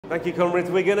Thank you, comrades.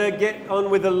 We're going to get on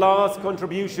with the last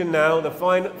contribution now, the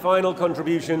final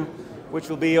contribution, which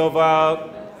will be of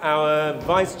our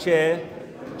Vice Chair,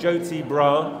 Joti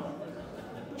Brar.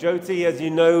 Joti, as you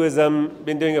know, has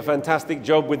been doing a fantastic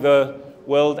job with the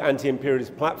World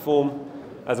Anti-Imperialist Platform,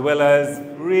 as well as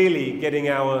really getting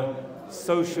our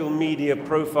social media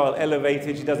profile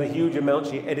elevated. She does a huge amount.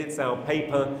 She edits our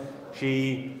paper.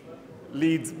 She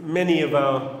leads many of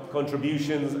our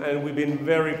contributions, and we've been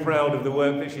very proud of the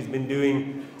work that she's been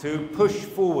doing to push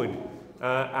forward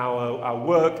our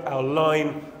work, our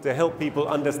line, to help people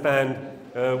understand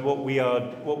what we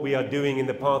are doing in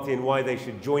the party and why they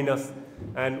should join us,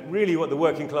 and really what the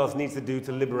working class needs to do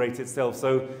to liberate itself.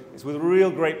 So it's with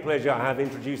real great pleasure I have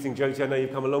introducing Joti. I know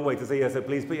you've come a long way to see her, so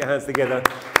please put your hands together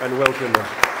and welcome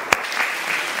her.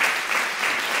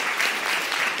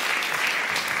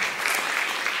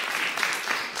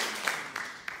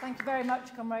 Thank you very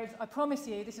much, comrades. I promise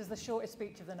you this is the shortest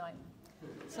speech of the night.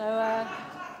 So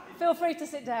feel free to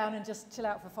sit down and just chill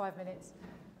out for 5 minutes.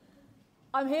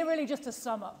 I'm here really just to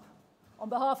sum up, on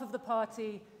behalf of the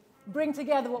party, bring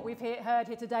together what we've heard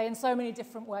here today in so many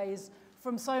different ways,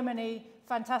 from so many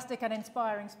fantastic and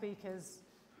inspiring speakers.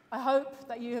 I hope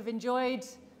that you have enjoyed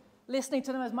listening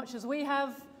to them as much as we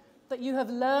have, that you have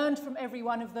learned from every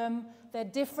one of them, their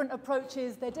different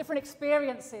approaches, their different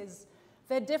experiences,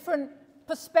 their different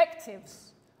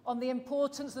perspectives on the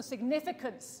importance, the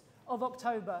significance of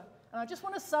October. And I just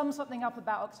want to sum something up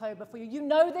about October for you. You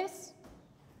know this,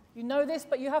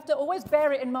 but you have to always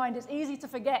bear it in mind. It's easy to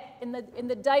forget in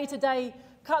the day-to-day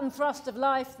cut and thrust of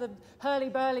life, the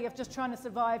hurly-burly of just trying to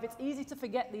survive. It's easy to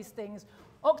forget these things.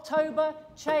 October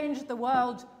changed the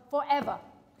world forever.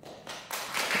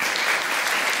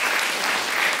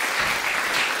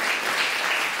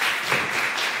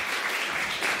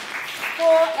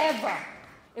 Forever.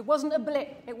 It wasn't a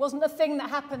blip. It wasn't a thing that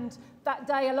happened that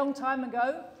day a long time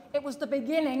ago. It was the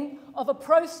beginning of a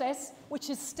process which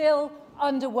is still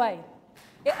underway.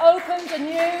 It opened a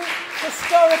new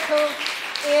historical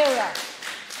era.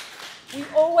 We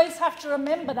always have to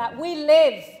remember that. We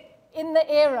live in the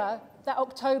era that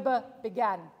October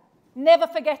began. Never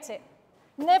forget it.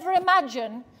 Never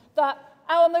imagine that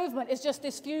our movement is just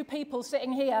this few people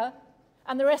sitting here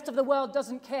and the rest of the world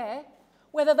doesn't care.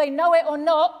 Whether they know it or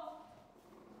not,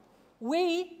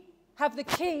 we have the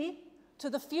key to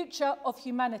the future of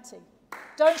humanity.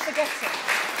 Don't forget it.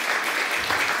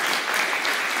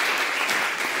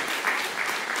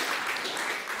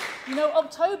 You know,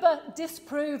 October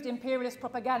disproved imperialist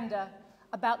propaganda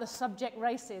about the subject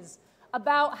races,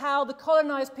 about how the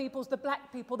colonized peoples, the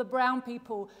black people, the brown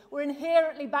people, were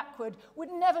inherently backward,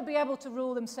 would never be able to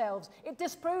rule themselves. It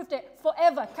disproved it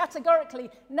forever, categorically.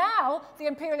 Now, the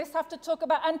imperialists have to talk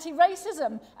about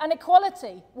anti-racism and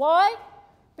equality. Why?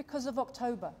 Because of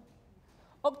October.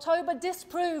 October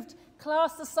disproved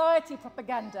class society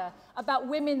propaganda about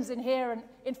women's inherent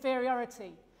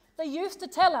inferiority. They used to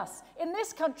tell us, in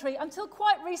this country, until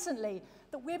quite recently,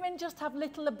 that women just have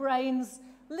littler brains,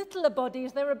 littler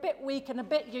bodies, they're a bit weak and a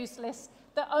bit useless,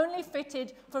 they're only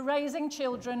fitted for raising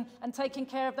children and taking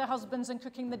care of their husbands and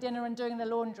cooking the dinner and doing the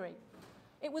laundry.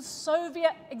 It was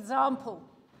Soviet example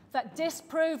that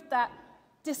disproved that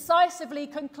decisively,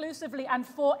 conclusively, and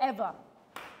forever.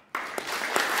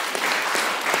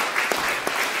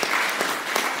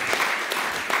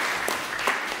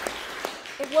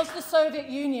 It was the Soviet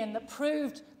Union that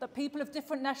proved that people of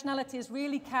different nationalities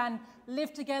really can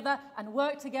live together and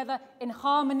work together in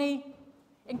harmony,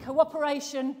 in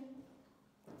cooperation,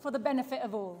 for the benefit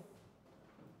of all.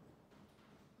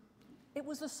 It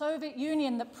was the Soviet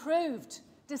Union that proved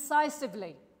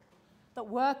decisively that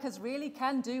workers really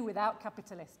can do without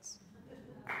capitalists.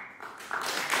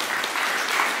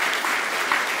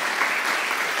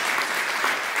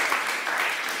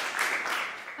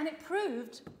 And it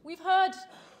proved, we've heard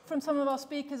from some of our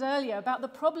speakers earlier about the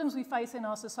problems we face in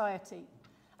our society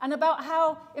and about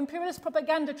how imperialist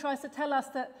propaganda tries to tell us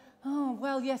that, oh,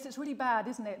 well, yes, it's really bad,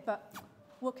 isn't it? But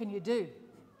what can you do?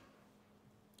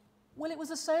 Well, it was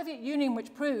the Soviet Union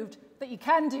which proved that you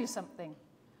can do something,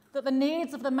 that the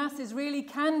needs of the masses really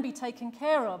can be taken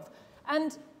care of.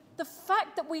 And the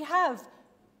fact that we have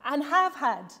and have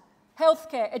had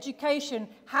healthcare, education,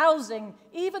 housing,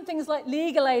 even things like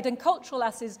legal aid and cultural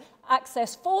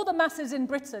access for the masses in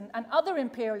Britain and other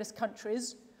imperialist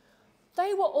countries,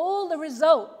 they were all the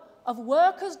result of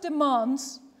workers'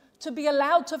 demands to be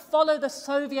allowed to follow the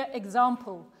Soviet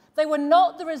example. They were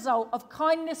not the result of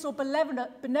kindness or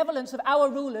benevolence of our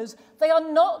rulers. They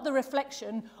are not the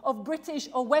reflection of British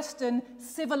or Western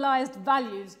civilized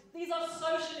values. These are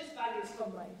socialist values,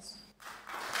 comrades.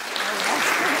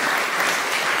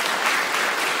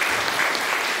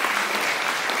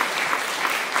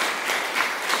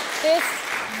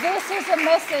 This is a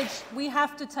message we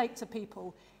have to take to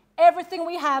people. Everything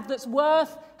we have that's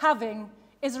worth having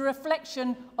is a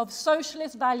reflection of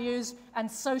socialist values and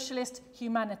socialist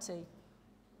humanity.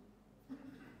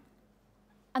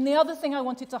 And the other thing I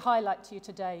wanted to highlight to you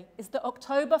today is that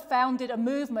October founded a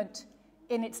movement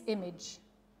in its image.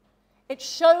 It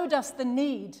showed us the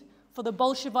need for the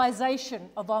Bolshevization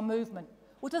of our movement.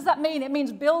 What does that mean? It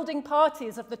means building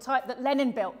parties of the type that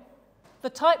Lenin built, the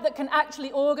type that can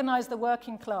actually organize the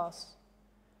working class.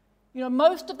 You know,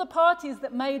 most of the parties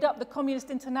that made up the Communist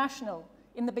International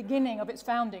in the beginning of its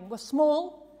founding were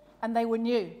small and they were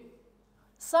new.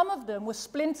 Some of them were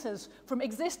splinters from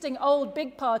existing old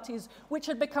big parties which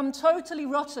had become totally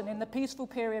rotten in the peaceful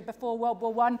period before World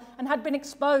War I and had been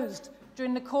exposed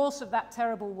during the course of that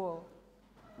terrible war.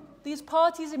 These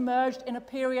parties emerged in a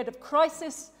period of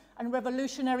crisis and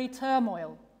revolutionary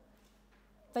turmoil.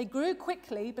 They grew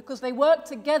quickly because they worked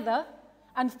together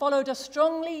and followed a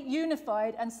strongly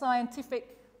unified and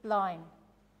scientific line.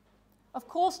 Of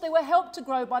course, they were helped to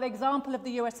grow by the example of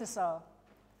the USSR.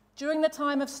 During the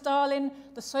time of Stalin,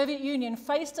 the Soviet Union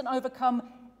faced and overcome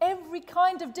every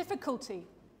kind of difficulty.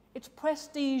 Its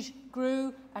prestige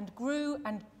grew and grew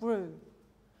and grew.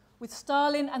 With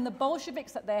Stalin and the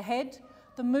Bolsheviks at their head,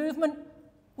 the movement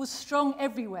was strong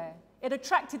everywhere. It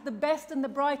attracted the best and the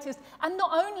brightest, and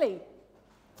not only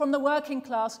from the working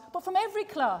class, but from every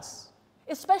class,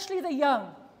 especially the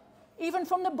young. Even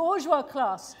from the bourgeois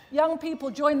class, young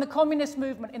people joined the communist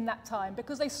movement in that time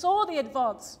because they saw the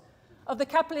advance of the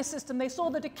capitalist system. They saw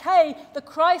the decay, the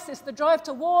crisis, the drive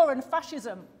to war and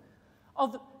fascism,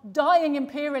 of dying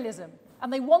imperialism,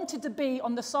 and they wanted to be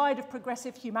on the side of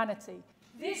progressive humanity.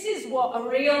 This is what a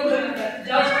real movement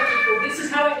does for people. This is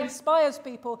how it inspires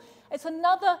people. It's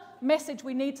another message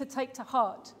we need to take to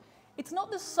heart. It's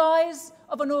not the size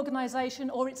of an organization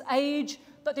or its age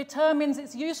that determines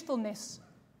its usefulness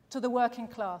to the working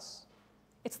class.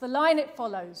 It's the line it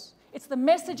follows. It's the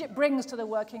message it brings to the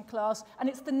working class, and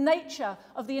it's the nature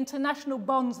of the international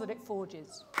bonds that it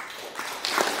forges.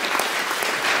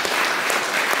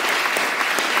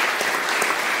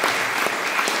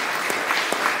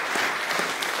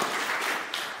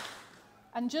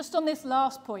 And just on this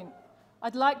last point,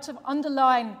 I'd like to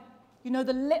underline,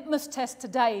 the litmus test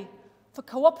today for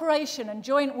cooperation and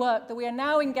joint work that we are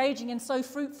now engaging in so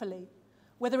fruitfully,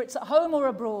 whether it's at home or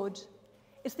abroad,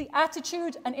 is the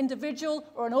attitude an individual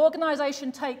or an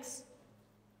organization takes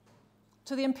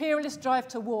to the imperialist drive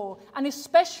to war, and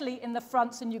especially in the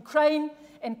fronts in Ukraine,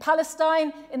 in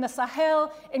Palestine, in the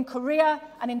Sahel, in Korea,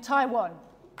 and in Taiwan.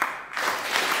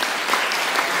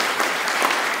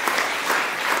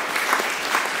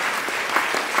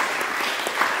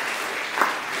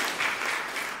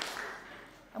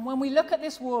 And when we look at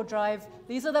this war drive,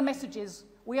 these are the messages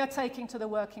we are taking to the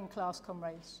working class,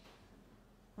 comrades.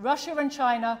 Russia and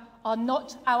China are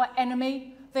not our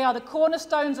enemy. They are the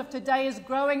cornerstones of today's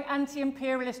growing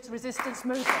anti-imperialist resistance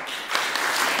movement.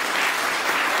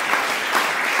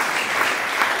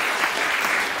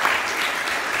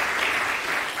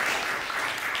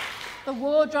 The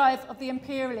war drive of the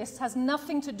imperialists has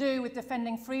nothing to do with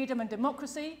defending freedom and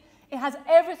democracy. It has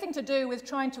everything to do with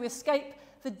trying to escape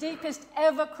the deepest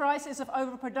ever crisis of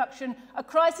overproduction, a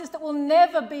crisis that will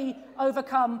never be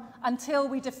overcome until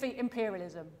we defeat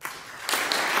imperialism.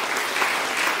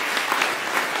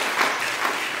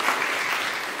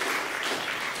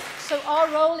 So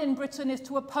our role in Britain is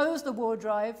to oppose the war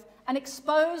drive and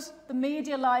expose the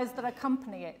media lies that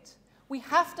accompany it. We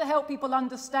have to help people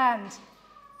understand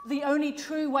the only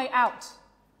true way out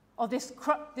of this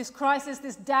crisis,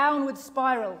 this downward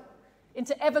spiral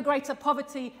into ever greater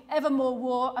poverty, ever more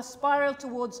war, a spiral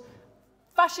towards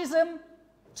fascism,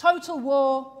 total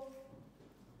war,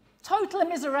 total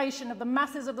immiseration of the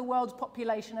masses of the world's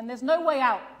population, and there's no way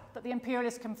out that the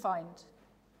imperialists can find.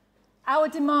 Our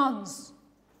demands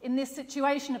in this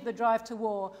situation of the drive to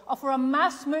war offer a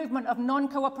mass movement of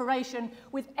non-cooperation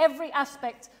with every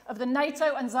aspect of the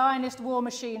NATO and Zionist war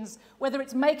machines, whether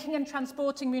it's making and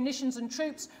transporting munitions and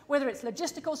troops, whether it's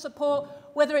logistical support,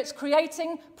 whether it's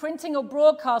creating, printing or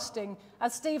broadcasting,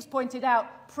 as Steve's pointed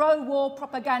out, pro-war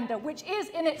propaganda, which is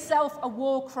in itself a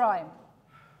war crime.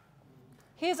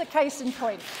 Here's a case in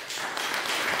point.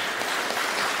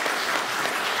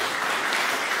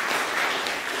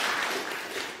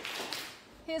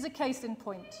 Here's a case in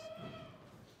point.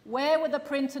 Where were the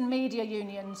print and media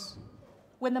unions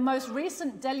when the most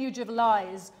recent deluge of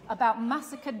lies about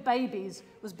massacred babies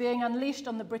was being unleashed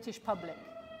on the British public?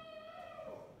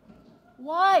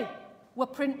 Why were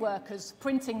print workers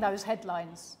printing those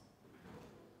headlines?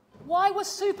 Why were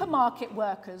supermarket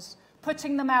workers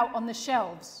putting them out on the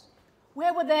shelves?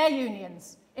 Where were their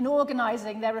unions in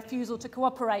organising their refusal to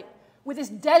cooperate with this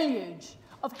deluge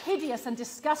of hideous and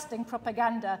disgusting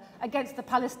propaganda against the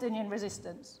Palestinian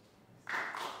resistance.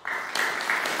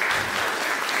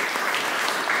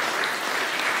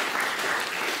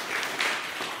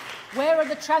 Where are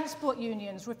the transport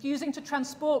unions refusing to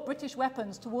transport British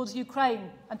weapons towards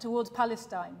Ukraine and towards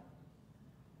Palestine?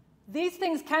 These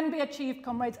things can be achieved,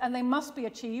 comrades, and they must be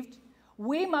achieved.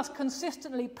 We must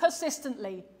consistently,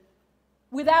 persistently,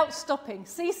 without stopping,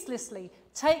 ceaselessly,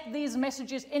 take these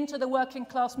messages into the working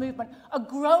class movement. A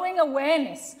growing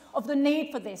awareness of the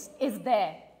need for this is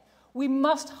there. We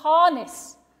must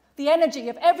harness the energy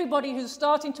of everybody who's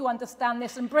starting to understand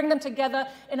this and bring them together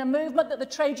in a movement that the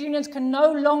trade unions can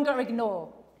no longer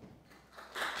ignore.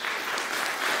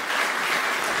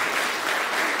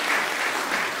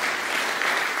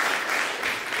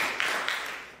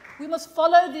 We must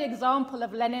follow the example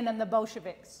of Lenin and the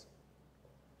Bolsheviks.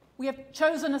 We have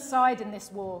chosen a side in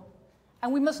this war,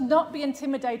 and we must not be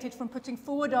intimidated from putting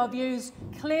forward our views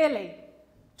clearly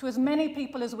to as many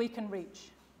people as we can reach.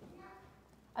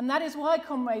 And that is why,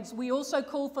 comrades, we also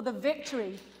call for the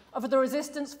victory of the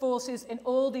resistance forces in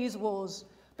all these wars,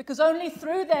 because only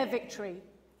through their victory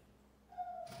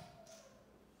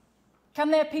can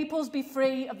their peoples be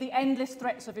free of the endless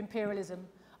threats of imperialism.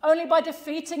 Only by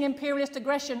defeating imperialist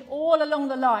aggression all along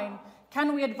the line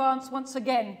can we advance once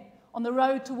again on the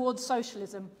road towards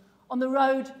socialism, on the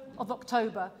road of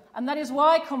October. And that is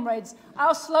why, comrades,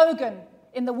 our slogan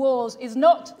in the wars is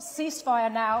not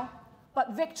ceasefire now,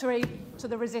 but victory to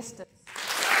the resistance.